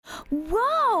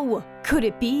Whoa! Could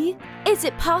it be? Is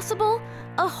it possible?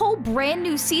 A whole brand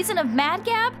new season of Mad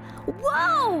Gab?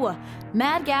 Whoa!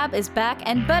 Mad Gab is back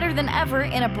and better than ever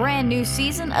in a brand new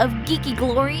season of geeky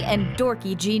glory and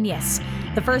dorky genius.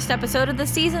 The first episode of the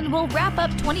season will wrap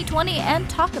up 2020 and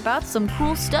talk about some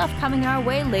cool stuff coming our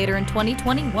way later in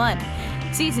 2021.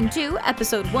 Season 2,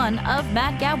 Episode 1 of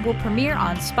Mad Gab will premiere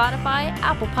on Spotify,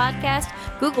 Apple Podcasts,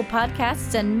 Google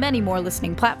Podcasts, and many more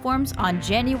listening platforms on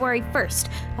January 1st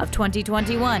of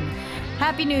 2021.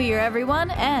 Happy New Year,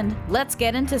 everyone, and let's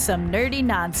get into some nerdy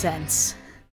nonsense.